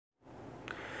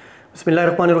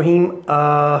बिस्मिल्लाहिर्रहमानिर्रहीम।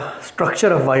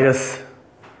 Structure of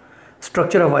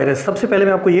virus. सबसे पहले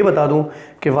मैं आपको ये बता दूं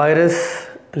कि वायरस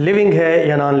लिविंग है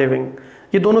या नॉन लिविंग,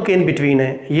 ये दोनों के इन बिटवीन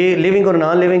है। ये लिविंग और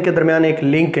नॉन लिविंग के दरमियान एक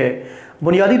लिंक है।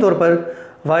 बुनियादी तौर पर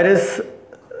वायरस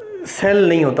सेल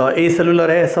नहीं होता, ए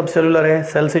सेलुलर है, सब सेलुलर है,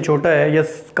 सेल से छोटा है या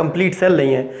कंप्लीट सेल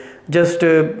नहीं है, जस्ट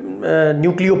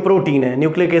न्यूक्लियोप्रोटीन है।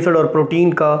 न्यूक्लिक एसिड और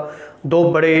प्रोटीन का दो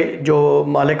बड़े जो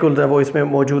मॉलिक्यूल्स हैं वो इसमें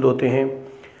मौजूद होते हैं।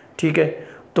 ठीक है,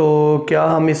 तो क्या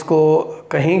हम इसको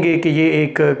कहेंगे कि ये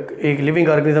एक लिविंग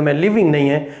ऑर्गेनिज्म है? लिविंग नहीं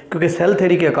है, क्योंकि सेल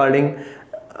थ्योरी के according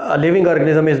living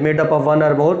organism is made up of one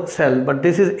और मोर cell, but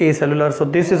this is a cellular, so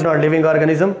this is not living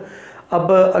organism.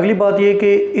 अब अगली बात ये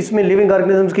कि इसमें लिविंग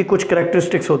ऑर्गेनिजम्स की कुछ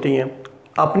कैरेक्टरिस्टिक्स होती हैं।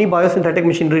 अपनी बायोसिंथेटिक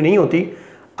मशीनरी नहीं होती,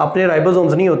 अपने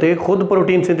राइबोसोम्स नहीं होते, खुद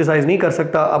प्रोटीन सिंथेसाइज नहीं कर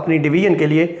सकता, अपनी डिवीजन के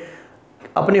लिए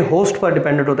अपने होस्ट पर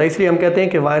डिपेंडेंट होता है। इसलिए हम कहते हैं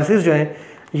कि वायरसेस जो हैं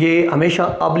ये हमेशा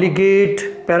ऑब्लिगेट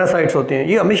पैरासाइट्स होते हैं,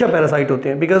 ये हमेशा पैरासाइट होते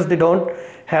हैं, because they don't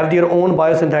have their own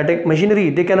biosynthetic machinery,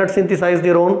 they can not synthesise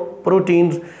their own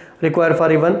proteins require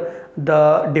for even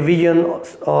the division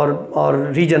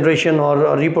और रीजनरेशन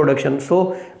और reproduction,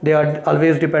 so they are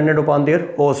always dependent upon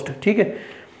their host. ठीक है,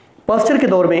 pasture के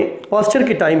दौर में, pasture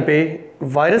के time पे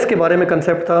virus के बारे में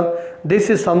कंसेप्ट था,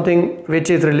 this is something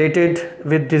which is related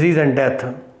with disease and death.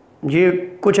 ये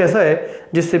कुछ ऐसा है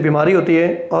जिससे बीमारी होती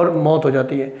है और मौत हो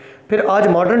जाती है। फिर आज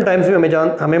मॉडर्न टाइम्स में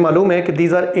हमें मालूम है कि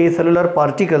these R A cellular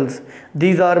particles,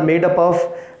 these are made up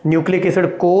of nucleic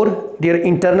acid core, their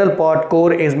internal part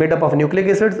core is made up of nucleic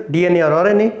acids, DNA or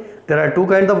RNA. There are two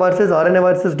kinds of viruses, RNA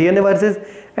viruses, DNA viruses,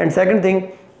 and second thing,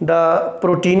 the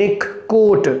proteinic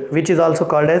coat, which is also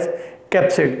called as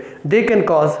capsid. They can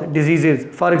cause diseases,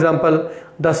 for example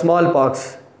the smallpox.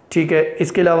 ठीक है,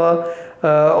 इसके अलावा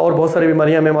और बहुत सारी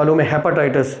बीमारियां हमें मालूम है,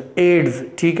 हेपाटाइटिस, एड्स,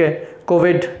 ठीक है,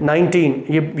 कोविड-19,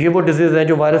 ये वो डिजीज़ हैं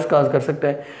जो वायरस काज कर सकते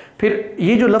हैं। फिर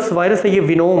ये जो लफ्ज़ वायरस है ये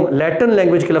विनोम, लैटिन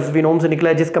लैंग्वेज के लफ्ज़ विनोम से निकला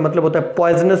है, जिसका मतलब होता है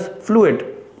पॉइजनस फ्लूइड,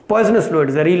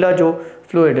 जहरीला जो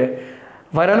फ्लूइड है।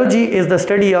 Virology is the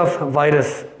study of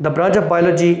virus, the branch of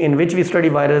biology in which we study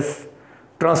virus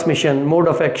transmission, mode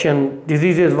of action,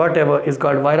 diseases, what ever is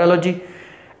called virology.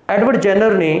 Edward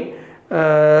Jenner ने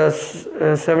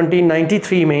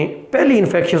 1793 में पहली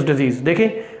इन्फेक्शियस डिजीज़, देखें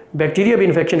bacteria भी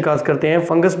infection काज करते हैं,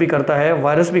 fungus भी करता है,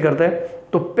 वायरस भी करता है,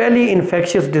 तो पहली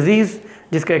इन्फेक्शियस डिजीज़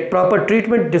जिसका एक प्रॉपर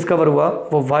ट्रीटमेंट डिस्कवर हुआ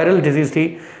वो वायरल डिजीज़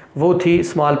थी, वो थी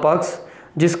स्मॉल पॉक्स,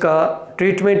 जिसका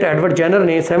ट्रीटमेंट एडवर्ड जेनर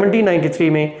ने 1793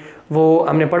 में, वो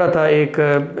हमने पढ़ा था, एक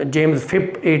जेम्स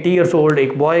फिप 80 ईयर्स ओल्ड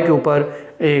एक बॉय के ऊपर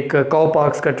एक काउ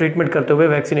पॉक्स का ट्रीटमेंट करते हुए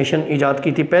वैक्सीनेशन ईजाद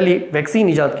की थी, पहली वैक्सीन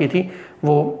ईजाद की थी,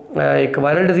 वो एक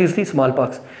वायरल डिजीज़ थी स्मॉल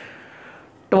पॉक्स।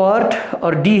 ट्वार्ट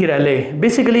और डी रैले,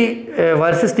 बेसिकली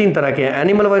वायरसेस तीन तरह के हैं,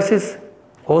 एनिमल वायरसेस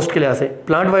होस्ट के लिहाज से,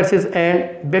 plant viruses and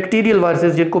bacterial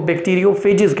viruses जिनको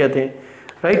बैक्टीरियोफेजेस कहते हैं,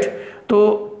 राइट।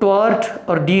 तो ट्वार्ट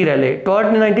और डी रैले, ट्वार्ट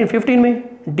ने 1915 में,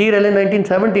 डी रैले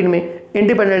 1917 में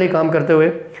इंडिपेंडेंटली काम करते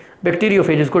हुए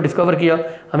बैक्टीरियोफेजेस को डिस्कवर किया।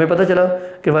 हमें पता चला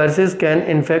कि वायरसेस कैन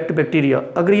इन्फेक्ट बैक्टीरिया,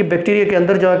 अगर ये बैक्टीरिया के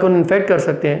अंदर जाकर उन्हें इन्फेक्ट कर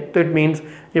सकते हैं तो इट मीन्स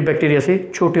ये बैक्टीरिया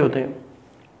से छोटे होते हैं।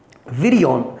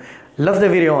 विरियन, लफ्ज़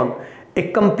virion, A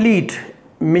complete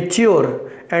mature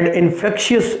and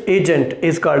infectious agent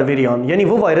is called virion, यानी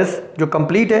वो वायरस जो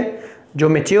कंप्लीट है, जो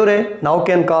मैच्योर है, now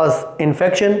can cause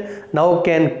infection, now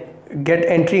can get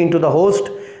entry into the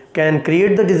host, can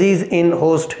create the disease in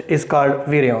host, is called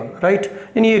virion, right.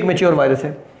 यानी एक mature virus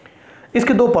है।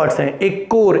 इसके दो पार्ट्स हैं, एक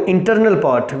core internal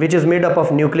part which is made up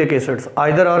of nucleic acids,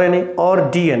 either RNA और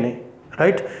DNA,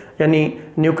 right, यानी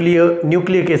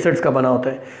nucleic acids का बना होता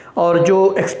है, और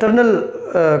जो एक्सटर्नल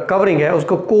कवरिंग है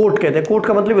उसको कोट कहते हैं, कोट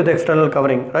का मतलब होता है एक्सटर्नल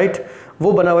कवरिंग, राइट,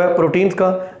 वो बना हुआ है प्रोटीन्स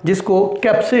का, जिसको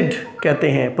कैप्सिड कहते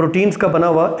हैं। प्रोटीन्स का बना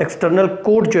हुआ एक्सटर्नल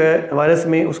कोट जो है वायरस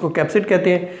में उसको कैप्सिड कहते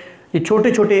हैं। ये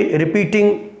छोटे छोटे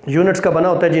रिपीटिंग यूनिट्स का बना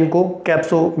होता है जिनको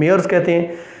कैप्सोमेयर्स कहते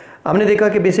हैं। हमने देखा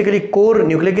कि बेसिकली कोर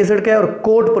न्यूक्लिक एसिड का है और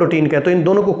कोट प्रोटीन का है, तो इन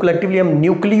दोनों को कलेक्टिवली हम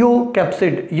न्यूक्लियो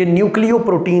कैप्सिड, ये न्यूक्लियो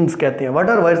प्रोटीन्स कहते हैं। What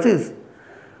are viruses?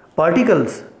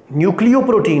 Particles, nucleo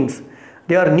proteins,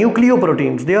 they are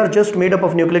nucleoproteins, they are just made up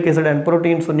of nucleic acid and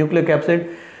proteins, so nucleic capsid,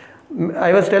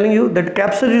 I was telling you that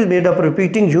capsid is made up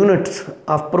repeating units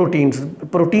of proteins,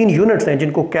 protein units हैं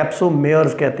जिनको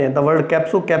capsomeres कहते हैं। the word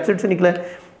capsid से निकला है,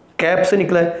 cap से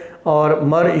निकला है और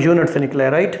mer unit से निकला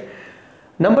है, right।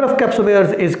 number of capsomeres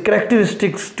is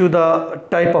characteristics to the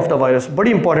type of the virus,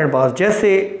 बड़ी इंपॉर्टेंट बात। जैसे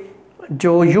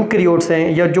जो यूकैरियोट्स हैं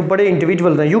या जो बड़े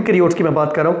इंडिविजुअल्स हैं, यूकैरियोट्स की मैं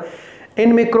बात कर रहा हूँ,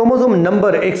 इनमें क्रोमोसोम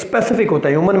नंबर एक स्पेसिफिक होता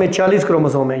है, ह्यूमन में 40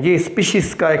 क्रोमोसोम है, ये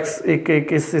स्पीशीज का एक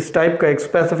इस टाइप का एक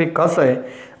स्पेसिफिक खासा है।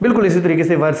 बिल्कुल इसी तरीके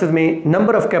से वायरसेस में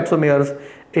number of कैप्सोमेयर्स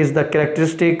is the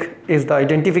characteristic, is the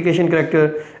identification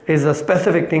character, is the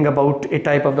specific thing about A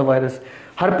type of the virus.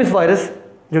 Herpes virus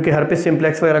जो कि हर्पिस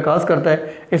सिम्प्लेक्स वगैरह काज करता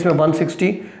है, इसमें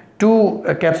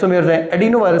 162 कैप्सोमेयर्स हैं।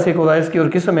 एडिनोवायरस एक वायरस की और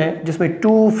किस्म है जिसमें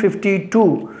 252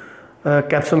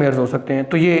 कैप्सोमेयर्स हो सकते हैं।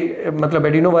 तो ये मतलब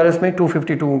एडिनोवायरस में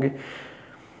 252 होंगे।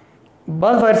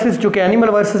 बाज़ वायरसेस जो कि एनिमल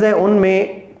वायरसेस हैं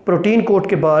उनमें प्रोटीन कोट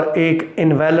के बाहर एक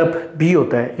इन्वेलप भी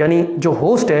होता है, यानी जो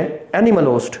होस्ट है एनिमल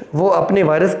होस्ट वो अपने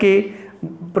वायरस के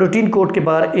प्रोटीन कोट के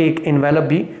बाहर एक इन्वेलप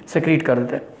भी सेक्रीट कर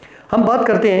देता है। हम बात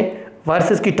करते हैं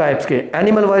वायरसेस की टाइप्स के,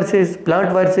 animal viruses,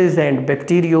 plant viruses and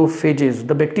bacteriophages,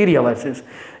 the bacteria viruses.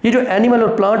 ये जो एनिमल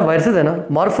और प्लांट वायरसेस है ना,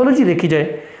 मॉर्फोलॉजी देखी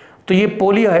जाए तो ये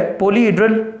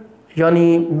पॉलीहीड्रल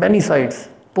यानी मैनी साइड्स,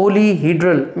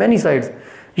 पॉलीहीड्रल मैनी साइड्स,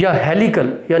 या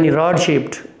हेलिकल यानी रॉड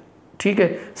शेप्ड, ठीक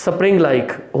है, स्प्रिंग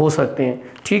लाइक हो सकते हैं,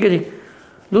 ठीक है जी।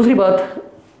 दूसरी बात,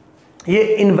 ये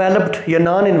इन्वेलप्ड या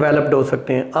नॉन इन्वेलप्ड हो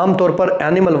सकते हैं। आमतौर पर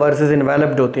एनिमल वायरसेस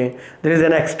इन्वेलप्ड होते हैं, there is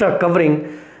an extra covering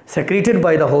secreted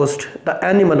by the host, the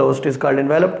animal host is called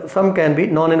enveloped, some can be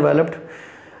non enveloped।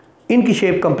 इनकी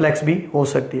शेप कम्प्लेक्स भी हो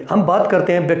सकती है। हम बात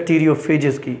करते हैं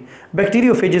बैक्टीरियोफेजेस की।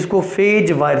 बैक्टीरियोफेजेस को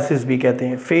फेज वायरसेस भी कहते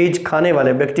हैं, फेज खाने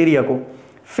वाले बैक्टीरिया को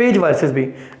फेज वायरसेस भी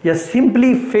या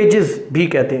सिंपली फेजेस भी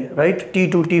कहते हैं, राइट,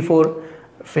 T2 T4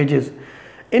 फेजेस।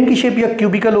 इनकी शेप या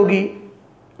क्यूबिकल होगी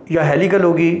या हेलिकल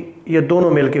होगी या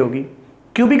दोनों मिलके होगी।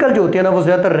 क्यूबिकल जो होते हैं ना वो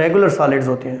ज़्यादातर रेगुलर सॉलिड्स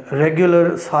होते हैं,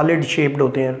 रेगुलर सॉलिड शेप्ड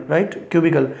होते हैं, राइट,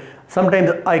 क्यूबिकल।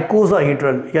 समटाइम्स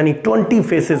आइकोसाहीड्रल यानी 20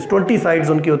 फेसेस, 20 साइड्स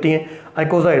उनकी होती हैं,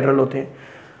 आइकोसाहीड्रल होते हैं।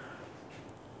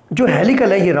 जो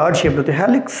हेलिकल है ये रॉड शेप्ड होते हैं,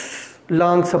 helix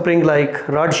long spring like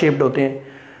rod shaped होते हैं।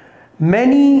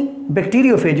 Many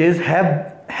bacteriophages have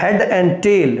head and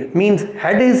tell, means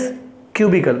head is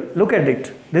cubical, look at it,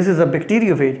 this is a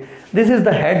bacteriophage, this is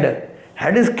the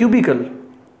head is cubical,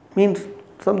 means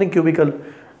something cubical,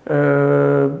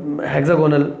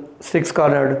 hexagonal, 6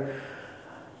 cornered।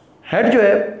 Head जो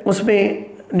है उसमें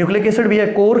nucleic acid भी है,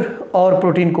 core और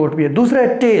protein coat भी है। दूसरा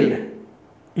है टेल,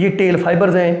 ये टेल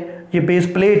फाइबर्स हैं, ये बेस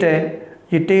प्लेट है,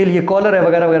 ये टेल, ये कॉलर है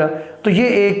वगैरह वगैरह। तो ये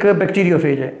एक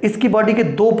बैक्टीरियोफेज है। इसकी बॉडी के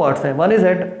 2 पार्ट्स हैं, one is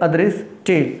head other is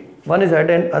tell, one is head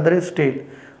and other is tell.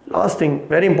 Last thing,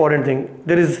 very important thing,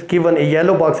 there is given a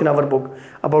yellow box in our book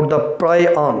about the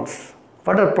prions.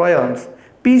 What are prions?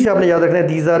 P से आपने याद रखना है,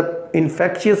 these are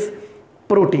infectious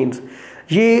proteins.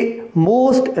 ये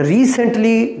most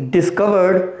recently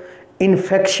discovered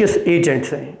infectious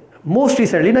agents हैं, most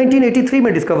recently 1983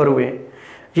 में discover हुए हैं।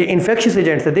 ये infectious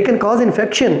agents हैं, they can cause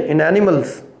infection in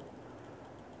animals,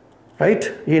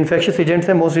 right? ये infectious agents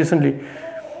हैं most recently।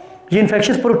 ये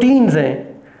infectious proteins हैं।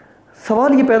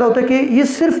 सवाल ये पैदा होता है कि ये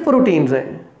सिर्फ प्रोटीन्स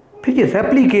हैं, फिर ये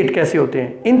रेप्लिकेट कैसे होते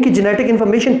हैं, इनकी जेनेटिक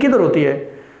इन्फॉर्मेशन किधर होती है?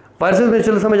 वायरसेस में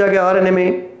चलो समझ आ गया, आरएनए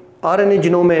में, आरएनए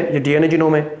जीनोम है, ये डीएनए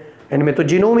जीनोम है। इनमें तो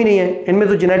जीनोम ही नहीं है, इनमें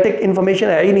तो जेनेटिक इन्फॉर्मेशन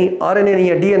है ही नहीं, आरएनए नहीं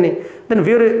है, DNA, then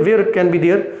where can be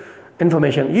there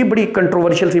information? ये बड़ी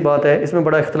कंट्रोवर्शियल सी बात है, इसमें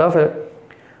बड़ा इख्तलाफ है।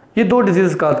 ये 2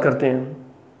 डिजीज़ काज करते हैं,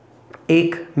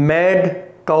 एक मैड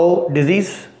काउ डिजीज़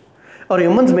और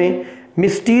ह्यूमन्स में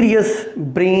मिस्टीरियस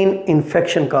ब्रेन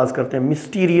इन्फेक्शन काज करते हैं,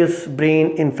 मिस्टीरियस ब्रेन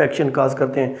इन्फेक्शन काज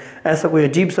करते हैं। ऐसा कोई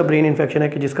अजीब सा ब्रेन इन्फेक्शन है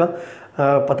कि जिसका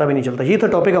पता भी नहीं चलता। ये था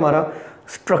टॉपिक हमारा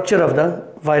स्ट्रक्चर ऑफ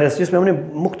द वायरस, जिसमें हमने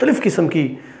मुख्तलिफ़ किस्म की,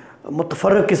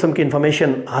 मुतफर्रक किस्म की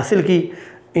इंफॉर्मेशन हासिल की,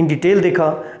 इन डिटेल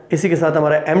देखा। इसी के साथ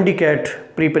हमारा MDCAT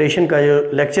प्रिपरेशन का जो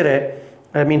लेक्चर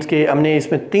है, मीन्स कि हमने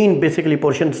इसमें 3 बेसिकली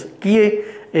पोर्शंस किए,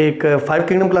 एक 5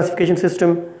 kingdom classification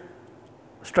system,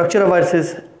 structure of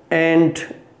viruses and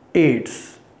ads.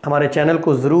 हमारे चैनल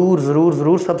को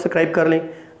ज़रूर सब्सक्राइब कर लें,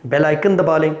 बेल आइकन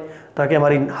दबा लें ताकि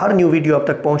हमारी हर न्यू वीडियो आप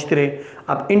तक पहुंचती रहे।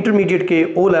 आप इंटरमीडिएट के,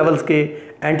 O लेवल्स के,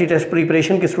 एंटी टेस्ट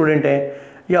प्रिपरेशन के स्टूडेंट हैं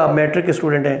या आप मैट्रिक के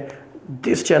स्टूडेंट हैं,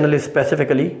 this channel is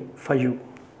specifically for you.